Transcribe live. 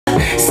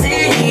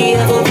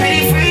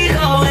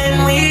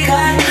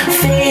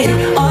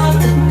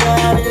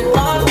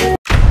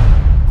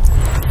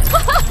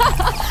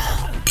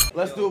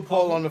do a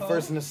poll on the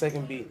first and the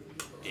second beat.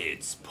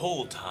 It's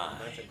poll time.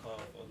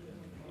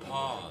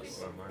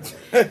 Pause.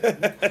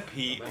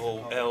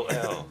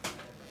 P-O-L-L.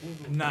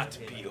 Not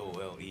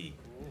P-O-L-E.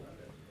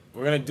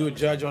 We're gonna do a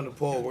judge on the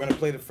poll. We're gonna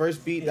play the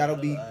first beat. That'll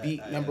be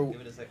beat number.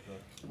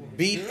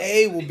 Beat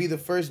A will be the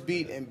first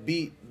beat, and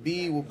beat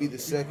B will be the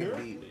second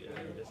beat.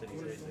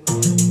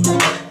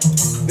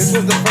 This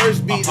was the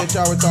first beat that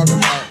y'all were talking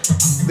about.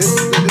 This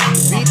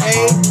is beat A.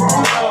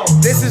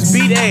 This is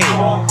beat A.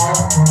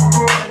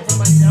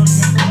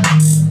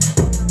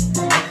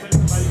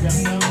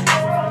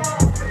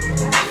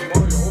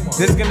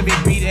 This is gonna be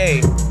beat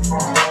A.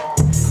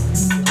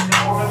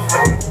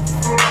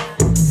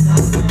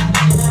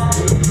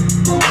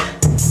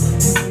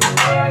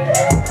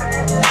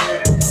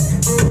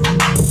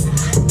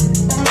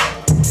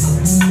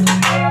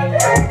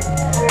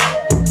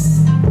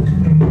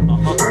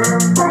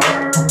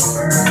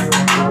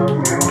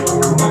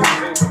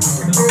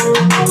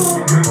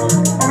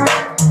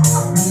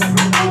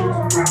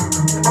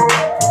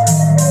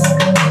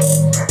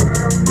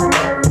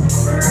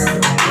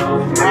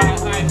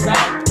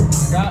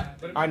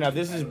 All right, now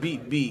this is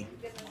beat B.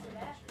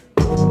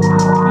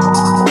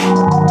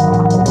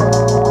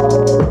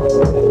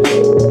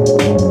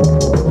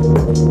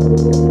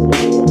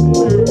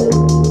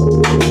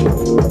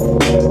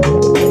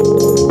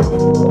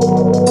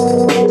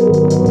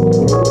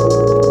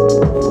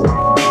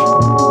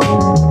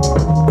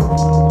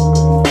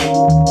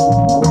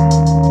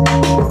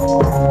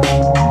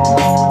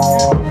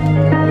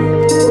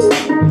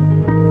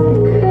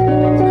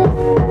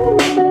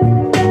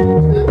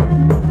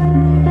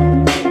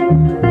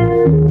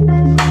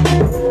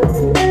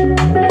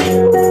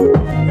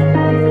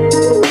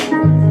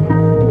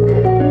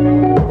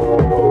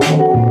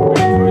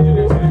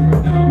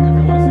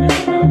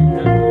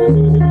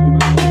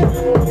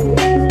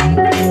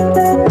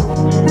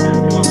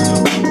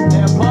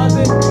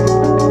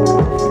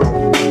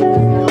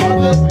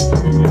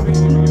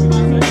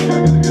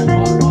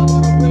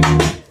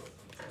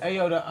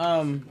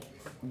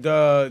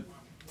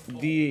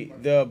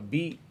 The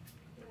beat,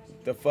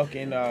 the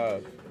fucking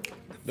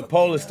the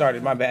poll has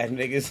started. My bad,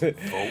 niggas. The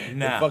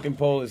fucking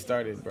poll has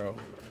started, bro.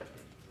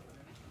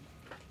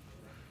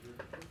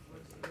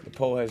 The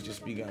poll has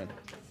just begun.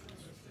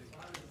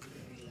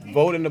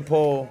 Vote in the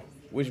poll.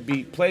 Which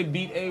beat? Play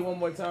beat A one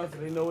more time so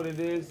they know what it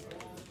is.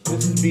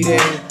 This is beat A.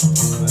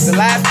 The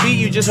last beat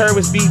you just heard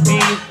was beat B.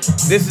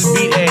 This is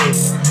beat A.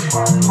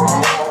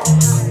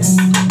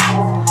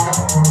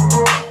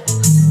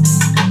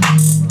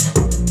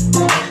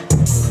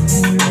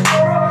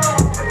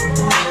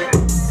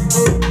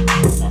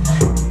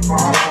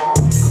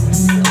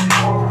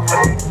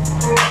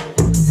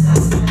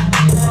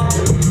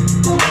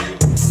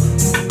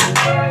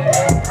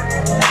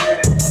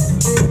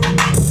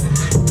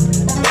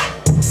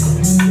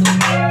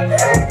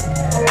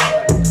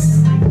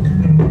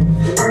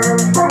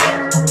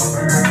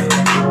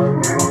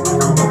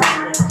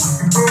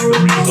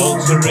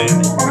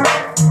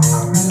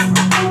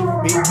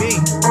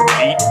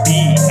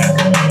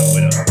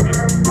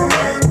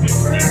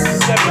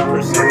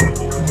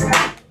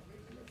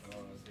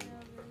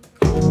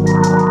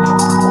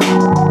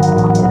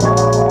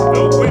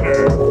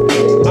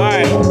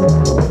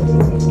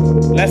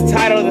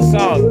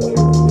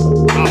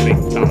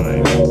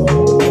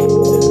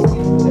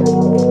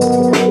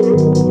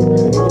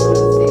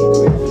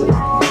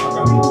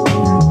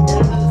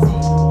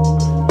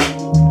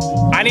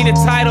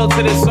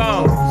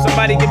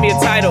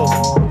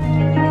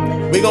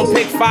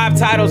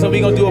 Titles, and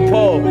we're gonna do a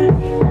poll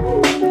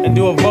and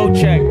do a vote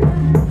check.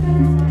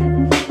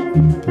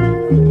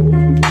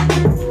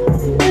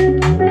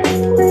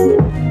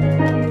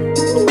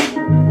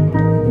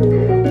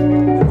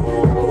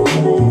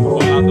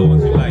 Pull out the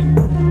ones you like.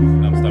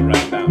 I'm start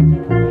writing down.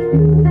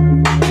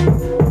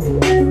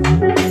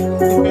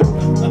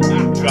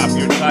 Drop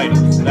your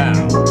titles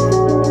now.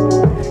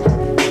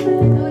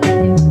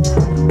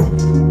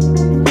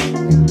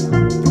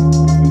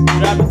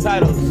 Drop the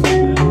titles.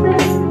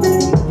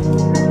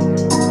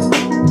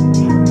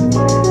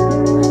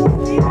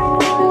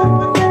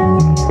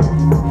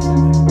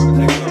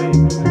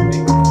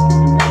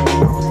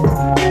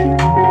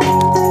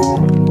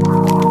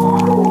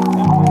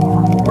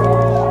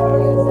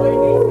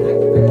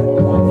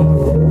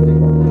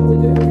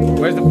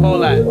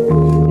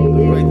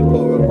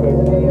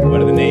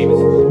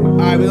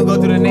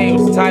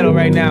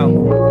 Right now.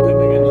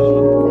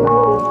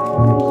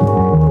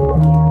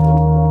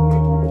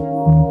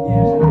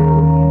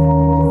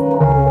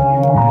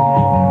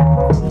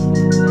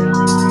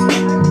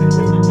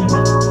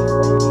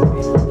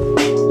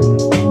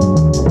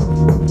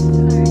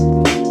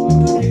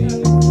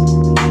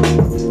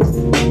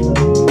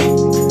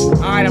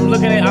 Alright, I'm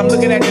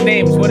looking at the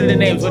names. What are the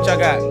names? What y'all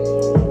got?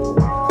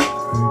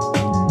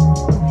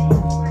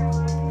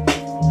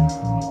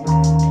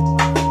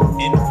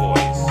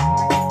 Invoice.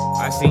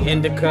 I see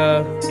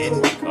Indica.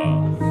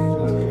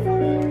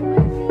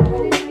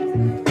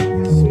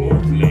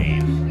 Smooth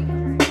Lane.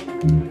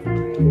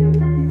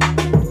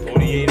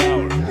 48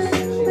 hours.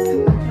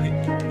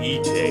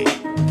 EJ.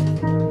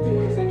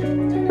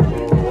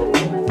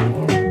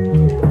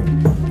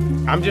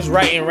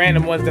 writing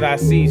random ones that I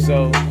see,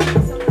 so.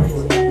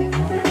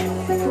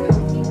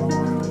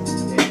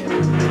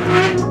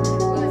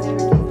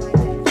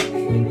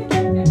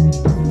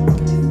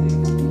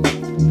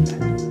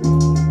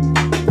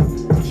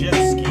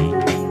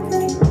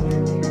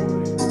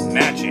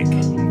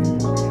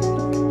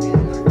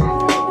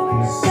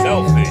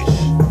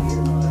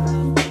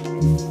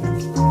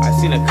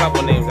 A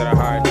couple names that are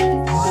hard.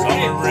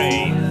 Summer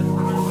Rain.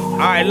 All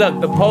right,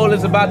 look, the poll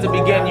is about to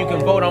begin. You can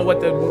vote on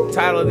what the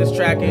title of this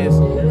track is.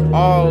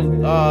 All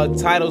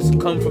titles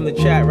come from the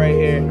chat right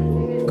here.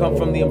 Come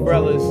from the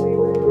umbrellas.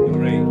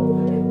 Great.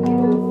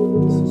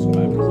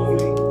 Subscribers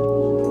only.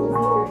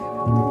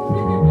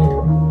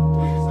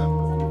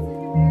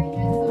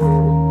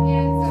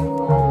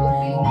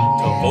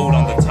 To vote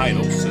on the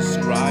title,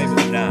 subscribe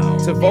now.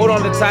 To vote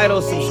on the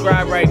title,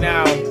 subscribe right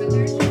now.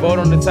 Vote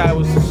on the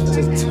title.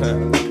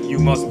 You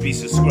must be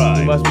subscribed.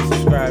 You must be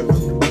subscribed.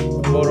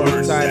 Vote on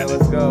the title.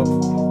 Let's go.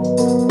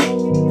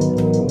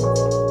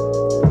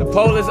 The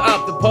poll is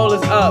up. The poll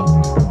is up.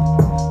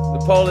 The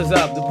poll is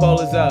up. The poll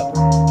is up.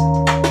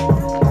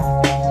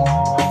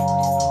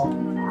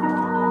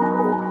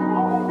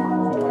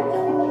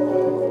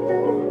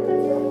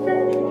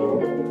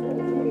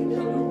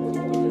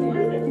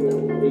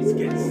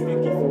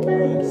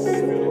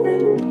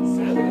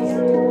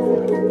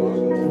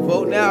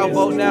 Vote now.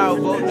 Vote now.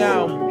 Vote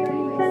now.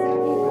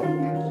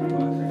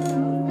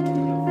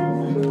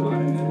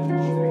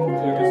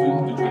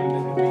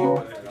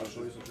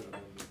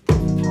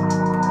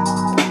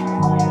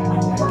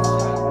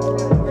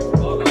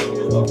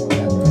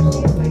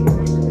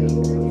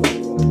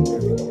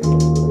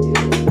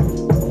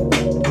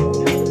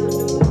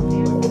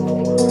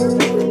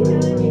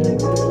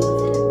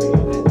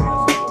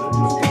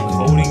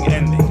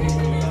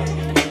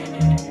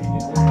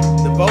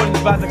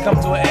 About to come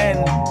to an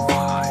end.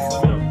 5,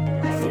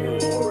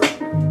 4,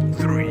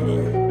 3,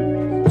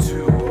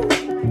 2,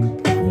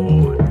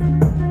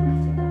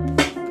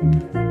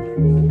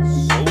 1.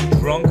 So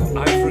drunk I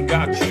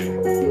forgot you.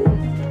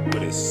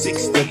 But it's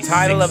 60. The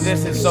title of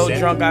this is So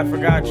Drunk I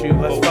Forgot You.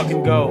 Let's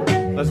fucking go.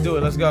 Let's do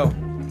it. Let's go.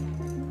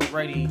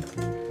 Ready.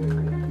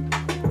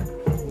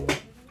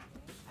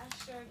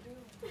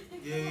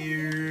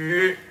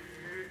 Yeah.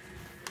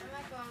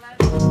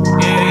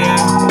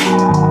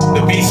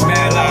 The beat's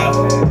mad loud.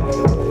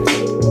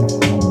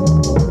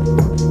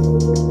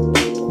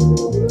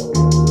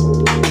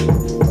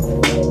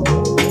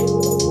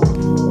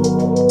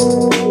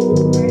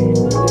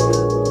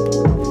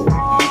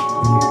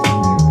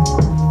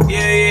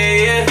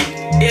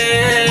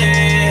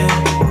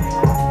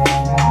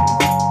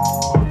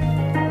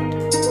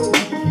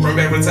 Run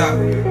back from the top.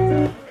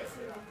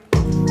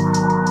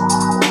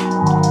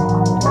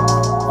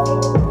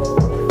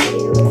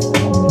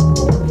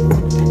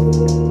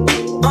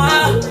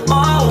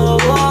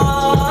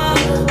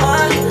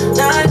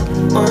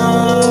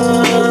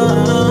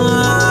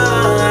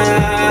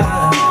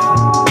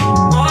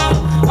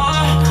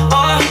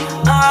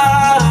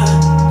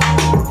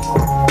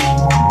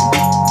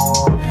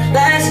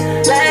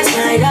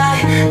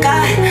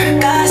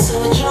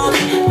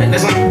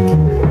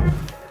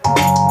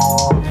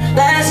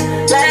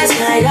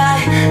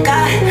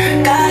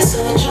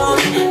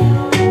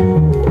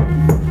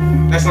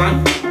 That's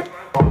fine.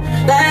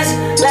 Last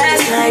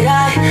night I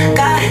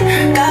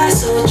got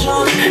so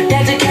drunk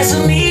that the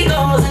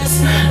Casamigos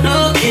is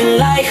looking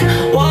like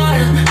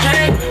water.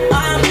 Drink,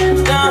 I'm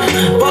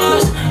done.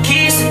 Boss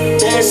keys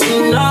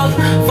dancing off,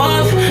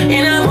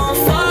 and I'm on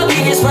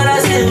focus, but I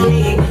still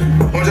need.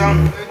 One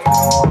time.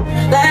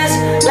 Last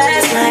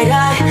night I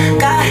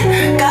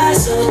got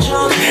so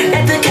drunk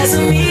that the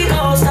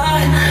Casamigos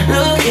start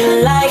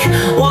looking like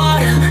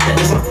water.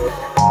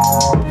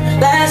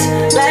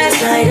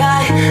 Last night I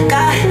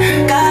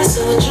got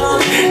so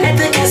drunk that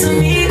the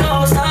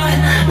Casamigos start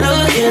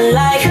looking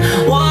like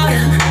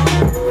water.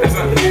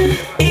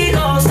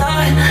 Egos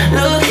start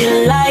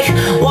looking like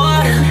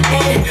water.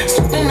 And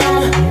stupid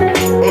number.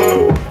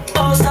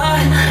 Oh,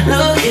 start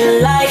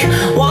looking like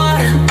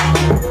water.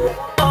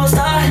 Oh,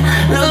 start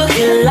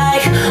looking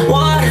like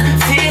water.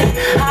 Feel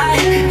high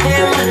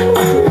in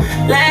my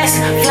last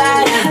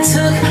flight I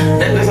took.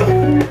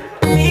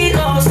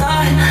 Egos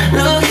start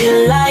looking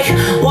like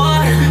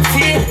water.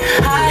 Feel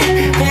high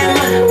in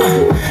my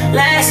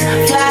last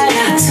flight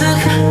I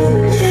took.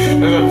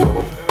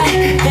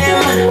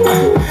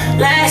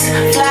 Last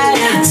flight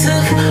I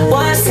took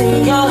was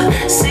in your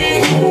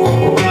city.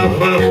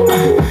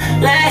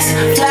 Last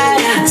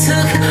flight I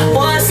took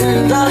was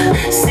in the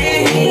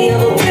city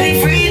of a pretty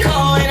freak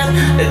going up.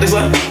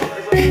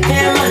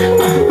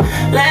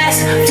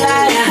 Last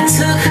flight I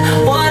took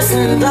was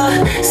in the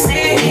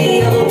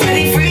city of a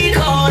pretty freak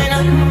going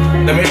up.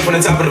 Let me hit from the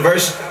top of the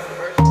verse.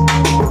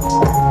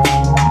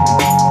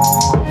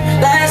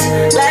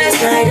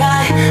 Last night I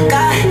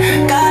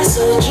got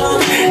so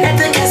drunk that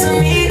the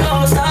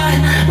Casamigos start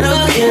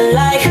looking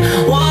like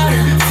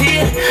water.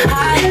 Feel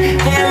high in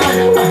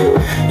my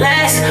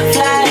last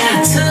flight I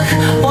took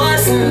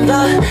was in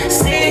the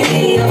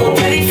city of a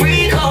pretty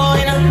freak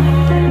going up.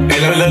 Hey,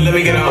 let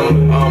me get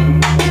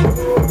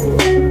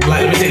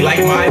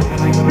like mine.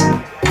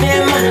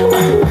 Then my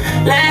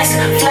last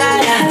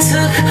flight I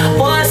took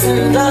was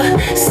in the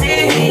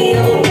city.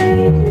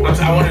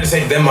 I wanted to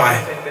say then my.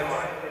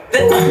 The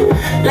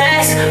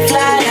last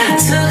flight I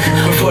took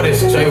before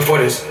this, sorry, before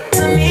this.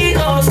 to me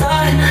gon'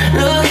 start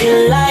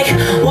looking like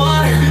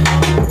water.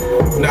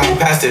 Nah,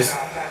 past this.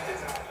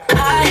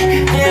 I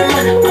then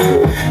my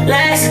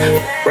last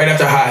Right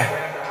after high.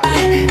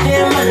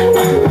 then my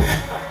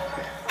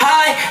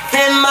high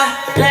then my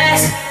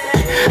last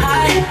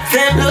high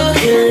then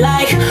looking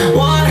like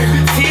water.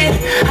 Feel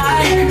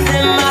high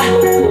then my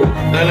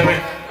Let me.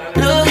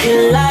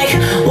 looking like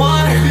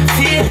water.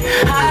 Feel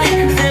high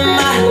then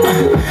my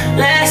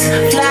last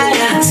flight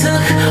I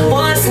took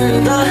was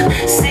in the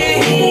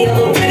city of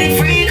a pretty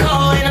freak.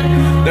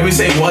 Let me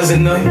say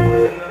wasn't the.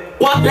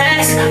 What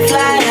last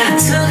flight I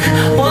took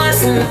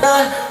was in the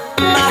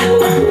my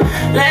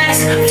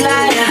last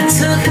flight I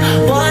took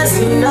was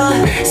in the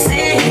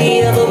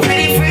city of a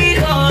pretty freak.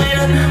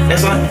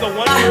 That's what.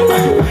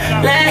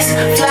 Last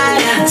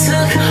flight I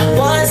took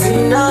was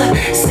in the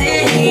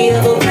city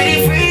of a pretty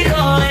freak.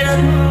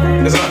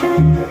 That's what.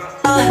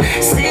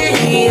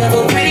 City of a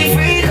pretty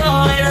freak.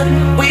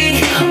 We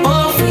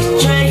both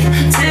drank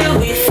till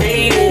we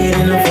faded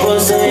in the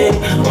rosé.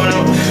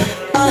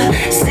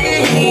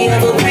 City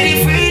of a pretty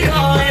freak.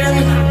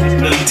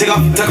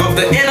 Take off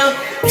the Inner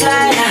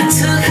flight I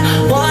took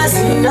was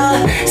in the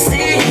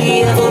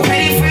city of a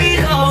pretty freak.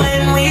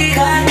 And we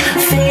got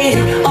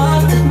faded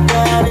off the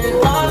ground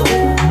and off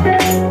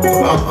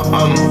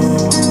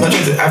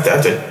the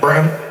after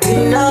Brown.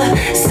 in the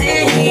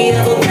city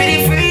of a pretty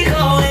freak.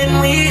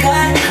 And we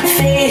got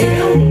faded.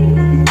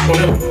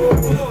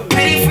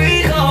 Pretty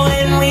freak,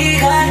 and we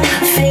got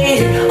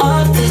faded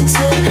off the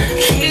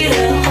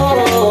tequila.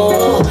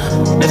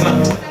 That's not.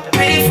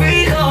 Pretty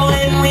freak,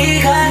 and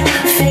we got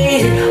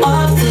faded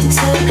off the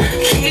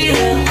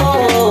tequila.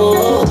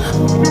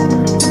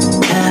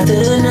 After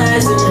the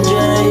nights in the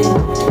drain,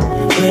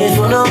 wait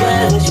for no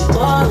ride, what you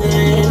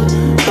ballin'?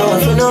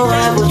 Going for no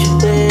ride, what you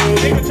pay?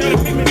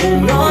 You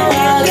know I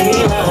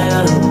can't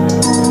lie.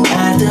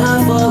 After I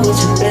fuck with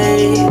you,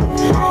 babe,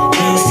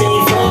 can't stay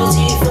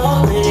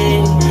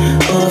floating.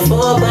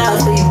 For about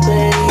for you,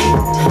 babe.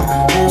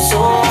 I'm so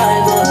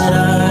high, but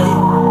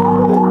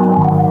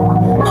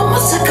I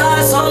must have got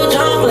so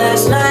drunk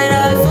last night I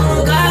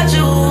forgot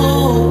you.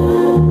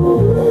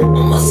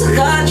 I must have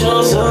got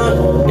your son.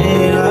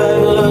 Yeah, I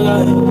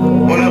forgot.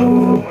 What up?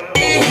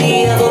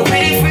 City of a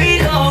pretty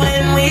freak,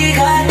 and we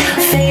got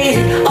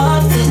faded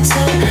off the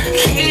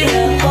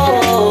tequila.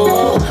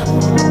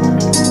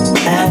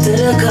 After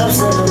the cups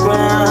of the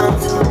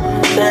rounds,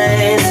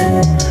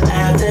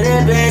 after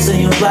that bass on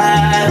your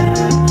vibe.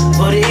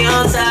 For the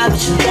on top,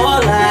 but you more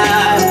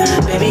alive.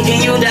 Baby, can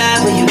you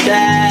dive when you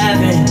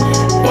diving?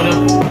 What up?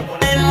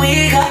 And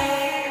we got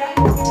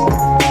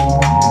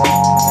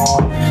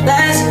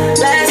last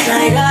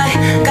night I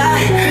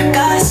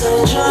got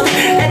so drunk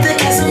at the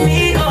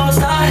Casamigos,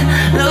 start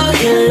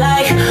looking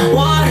like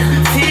water.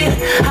 Feel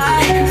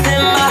high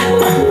then my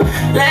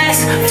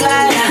last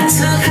flight I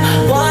took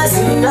was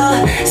in the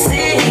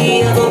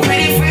city of a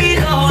pretty freak.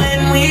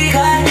 And we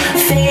got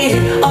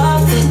faded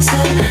off the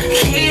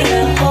tequila.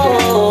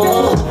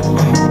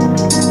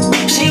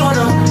 She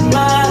wanna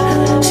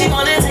ride, she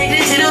wanna take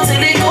it till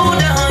they go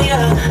down,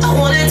 yeah. I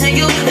wanna take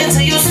you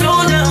until you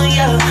slow down,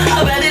 yeah.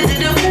 I'd rather do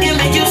the fucking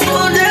make you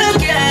slow down,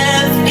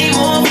 yeah. Ain't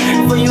more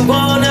when you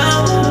go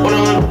down.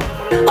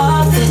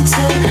 Off the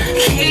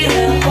tequila,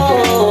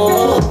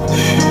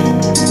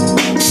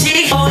 she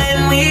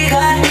and we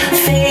got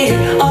faded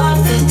off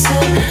the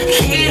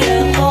tequila.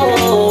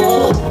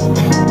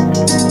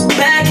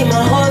 Back in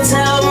my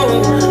hotel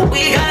room,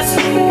 we got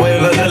some. Wait,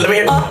 let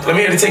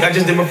me hear the take I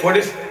just did before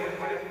this.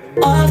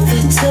 Off the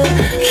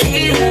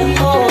tequila,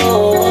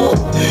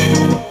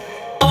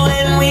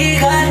 and we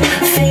got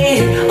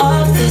faded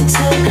off the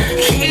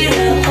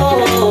tequila.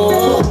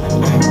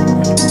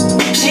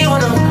 She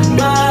wanna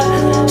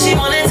ride, she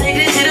wanna take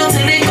it till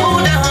they go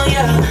down,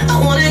 yeah. I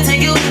wanna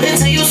take you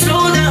until you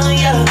slow down,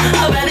 yeah.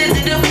 I'd rather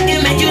do the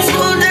fucking make you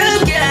slow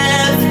down,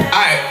 yeah.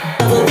 Alright.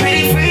 Of a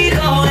pretty freak,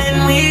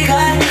 and we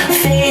got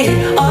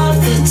faded off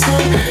the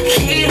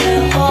tequila.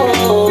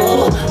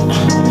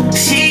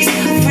 She's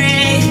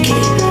freaky,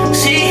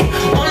 she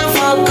wanna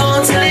fuck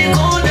until it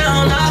go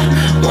down. I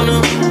wanna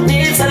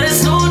need till it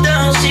slow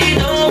down. She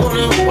don't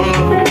wanna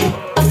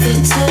off the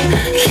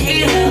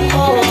tequila.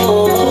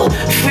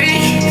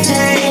 Freaky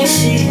thing,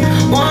 she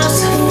wants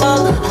to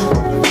fuck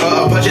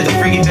Budget the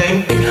freaky thing.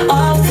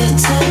 off the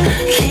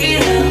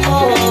tequila.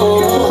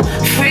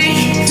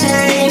 Freaky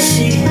thing,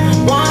 she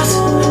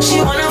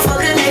wanna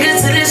fuck a nigga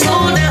till it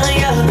slow down,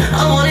 yeah.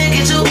 I wanna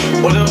get you.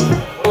 What up?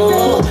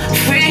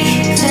 Freaky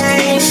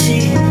thing, she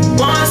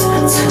wants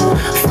to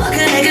fuck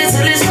a nigga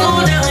till it slow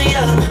down,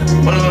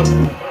 yeah. What up?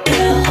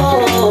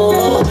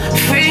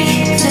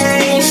 Freaky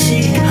thing, she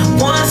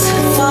wants to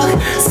fuck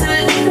till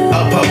it.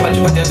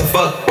 Budget the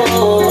fuck.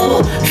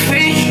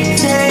 Freaky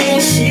thing,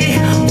 she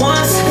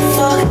wants to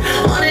fuck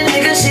on a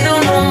nigga. She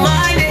don't know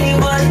my name,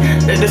 but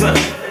That's not.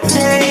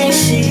 thing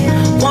she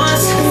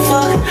wants to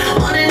fuck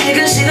on a nigga.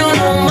 she don't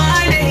know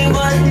my name,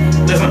 but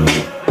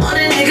all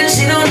the niggas,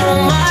 she don't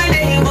know my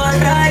name,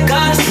 but I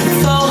got to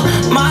throw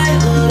my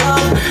hood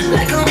up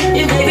like your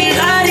baby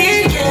got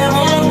it, yeah,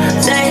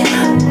 won't say.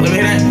 Let me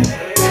hear that.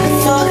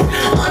 Fuck,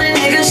 all the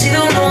niggas, she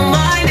don't know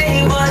my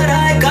name, but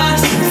I got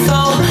to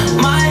throw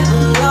my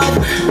hood up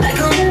like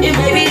your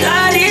baby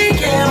got it,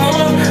 yeah,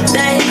 won't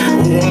say.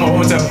 One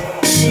more time.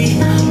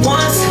 She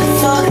wants to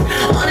fuck,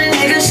 all the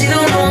niggas, she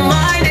don't know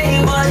my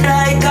name, but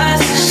I got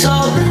to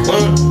show.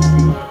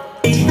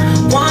 She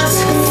wants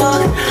to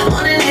fuck,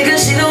 all the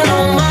niggas, she don't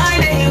know my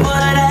name,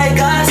 but I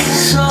got to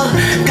show.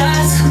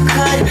 Got to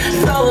cut,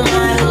 throw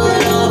my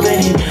hood up,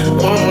 baby.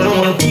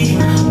 She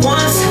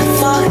wants to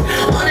fuck,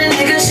 all the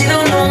niggas, she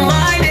don't know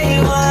my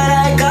name, but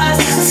I got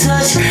to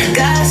touch.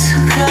 Got to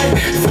cut,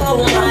 throw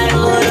my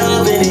hood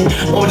up, baby.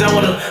 One more time,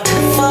 one more.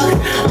 Fuck,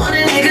 all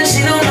the niggas,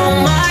 she don't know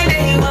my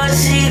name, but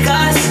she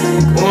got to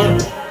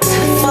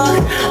fuck,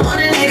 all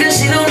the niggas,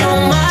 she don't know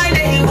my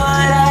name,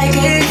 but I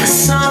gave her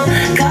some.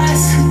 Got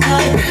to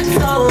cut,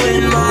 throw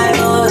in my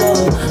hood up.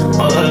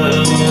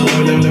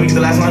 Let me get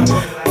the last one.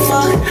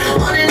 Fuck,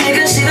 all the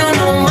niggas, she don't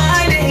know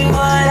my name,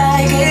 but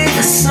I gave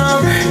her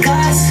some.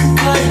 Got to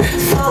cut,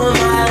 throw in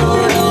my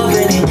hood up,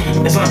 baby.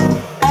 This one.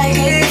 I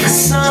gave her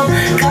some.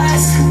 Got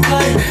to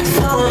cut,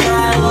 throw in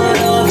my hood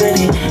up,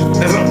 baby.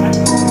 This one.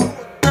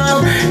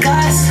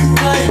 Got to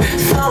cut,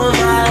 throw in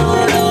my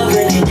hood up,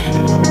 baby.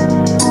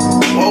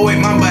 Oh wait,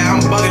 my bad. I'm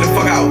bugging the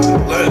fuck out.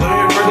 Let me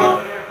hear the first one.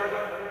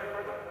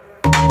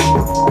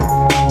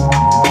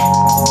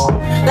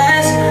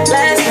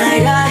 Last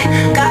night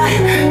I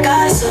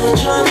got so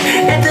drunk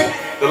at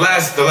The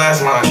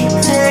last line.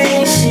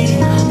 day she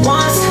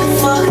wants to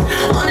fuck.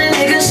 All the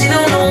niggas, she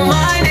don't know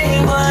my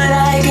name, but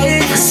I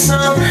gave her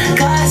some.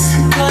 Got to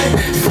cut,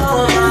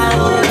 throw my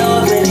hood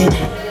up, baby.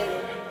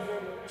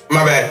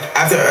 My bad.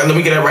 Let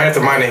me get it right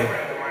after my name.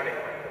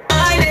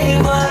 My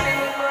name, but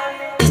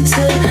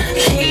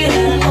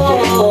tequila,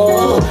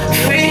 oh,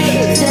 free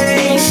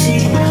day she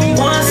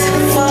wants to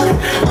fuck.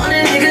 All the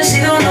niggas, she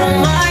don't know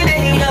my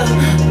name, yeah.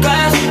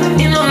 Guys,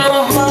 you don't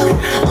know fuck.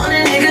 All the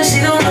niggas, she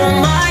don't know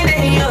my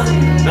name, yeah.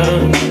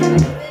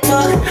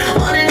 Fuck,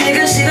 all the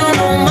niggas, she don't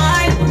know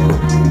my.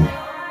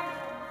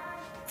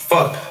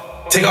 Fuck.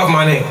 Take off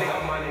my name.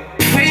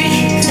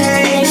 Free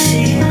day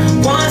she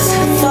wants to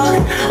fuck.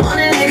 All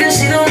the niggas,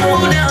 she don't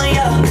know now,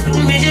 yeah.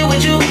 Bitch, you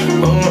with you.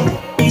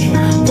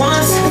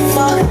 Wants to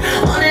fuck.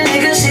 All the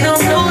niggas, she don't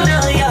slow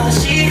down, yeah.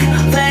 She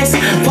plays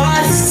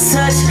parts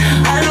touch.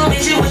 I don't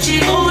bitch you what she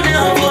go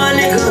down for a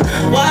nigga.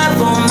 Why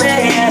for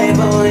me?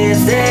 Boy,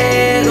 if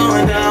they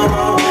going down,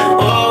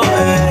 oh,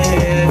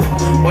 hey.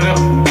 What up?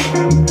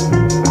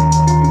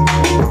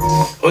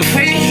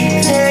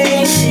 Free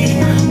day she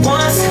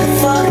wants to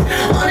fuck.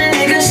 All the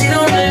niggas, she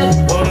don't know.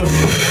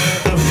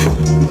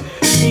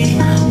 She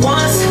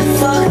wants to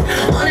fuck.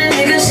 All the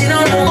niggas, she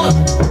don't know.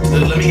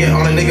 Let me get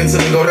all the niggas till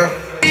they go down.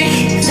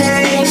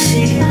 Day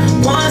she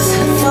wants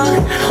to fuck.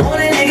 All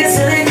the niggas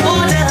till they go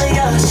down,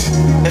 yeah.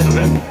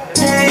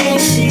 Day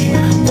she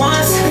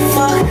wants to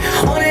fuck.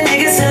 All the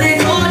niggas till they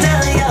go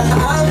down,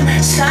 yeah. I'm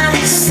trying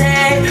to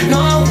say,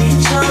 no, we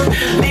drunk.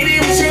 Maybe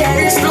we should have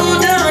it slow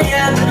down,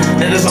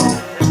 yeah. And this one.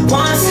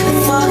 Wants to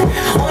fuck.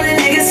 All the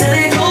niggas till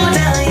they go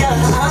down,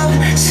 yeah. I'm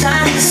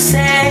trying to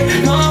say,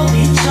 no,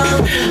 we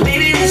drunk.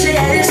 Maybe we should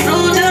have it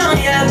slow down,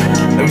 yeah.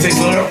 Let me take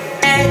slow down.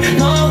 Hey,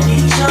 no, we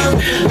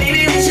drunk.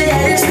 Maybe we should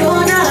have it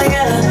slow down,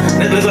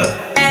 yeah. Let's look.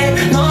 Hey,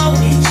 no,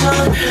 we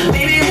drunk.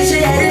 Maybe we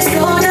should have it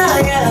slow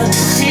down, yeah.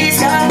 She's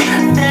got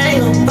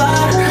thing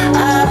about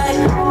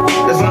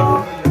This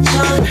one.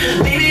 drunk.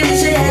 Maybe we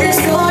should have it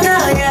slow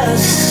down, yeah.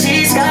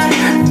 She's got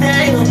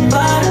thing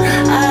about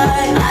I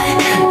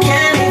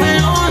can't even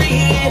only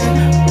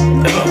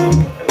This one.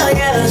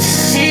 yeah.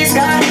 She's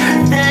got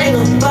thing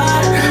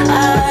about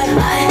I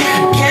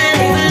can't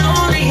even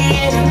only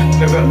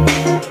This one.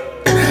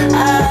 I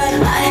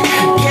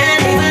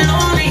can't even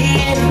only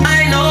I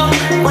know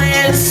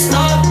when to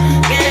stop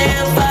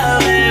getting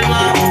far in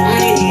my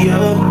money,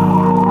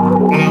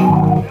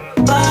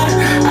 but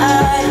I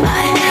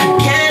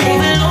can't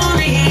even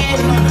only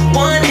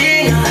one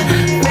thing I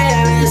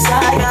fear is I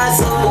got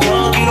so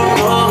drunk you don't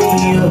know me.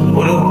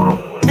 What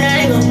up?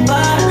 Thing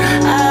about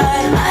I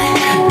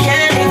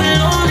can't even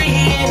only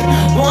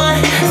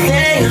one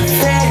thing I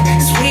fear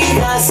is we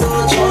got so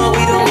drunk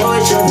we don't know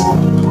each other.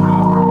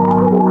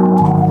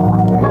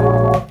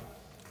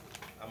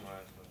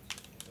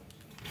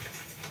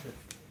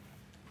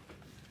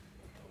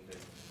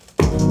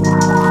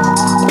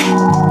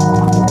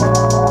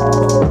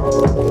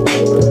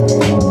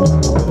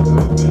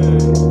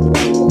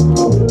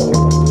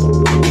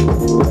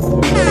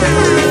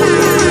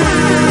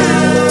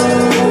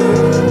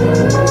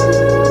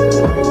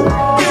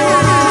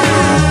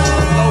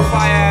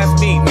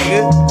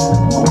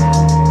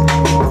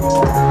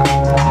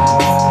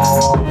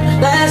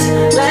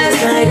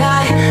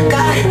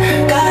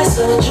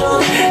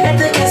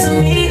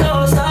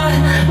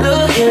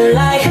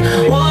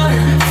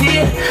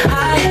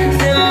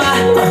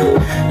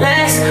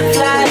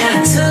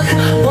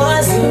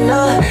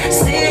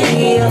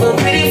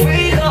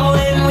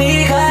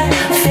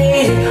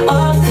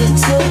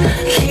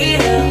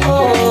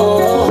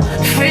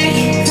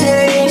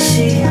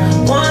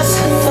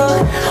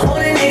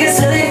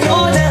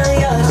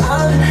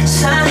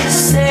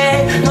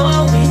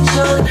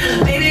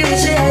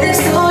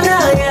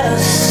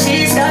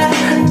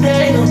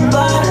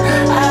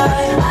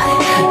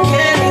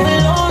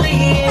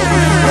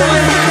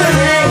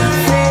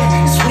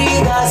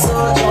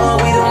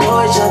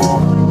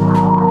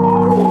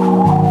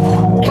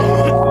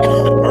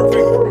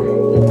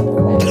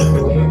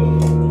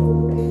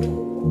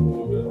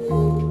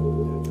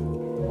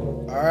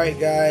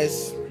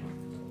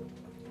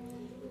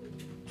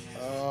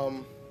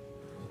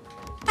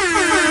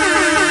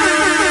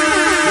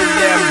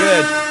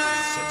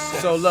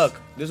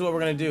 This is what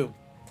we're gonna do.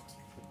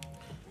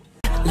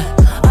 I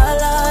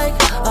like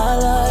it. I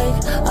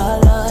like it. I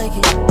like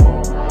it.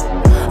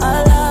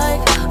 I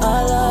like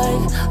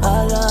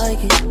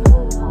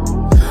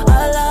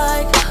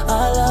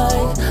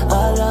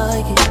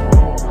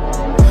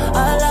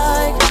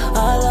it.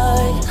 I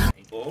like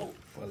it.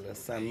 Well, there's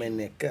something in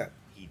that cup.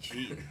 He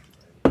cheating.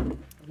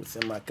 What's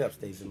in my cup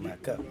stays in my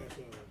cup.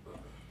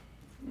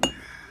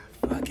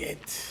 Fuck it.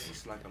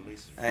 It's like a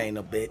lace. I ain't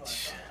no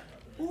bitch.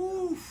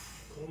 Oof.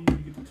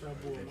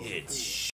 It's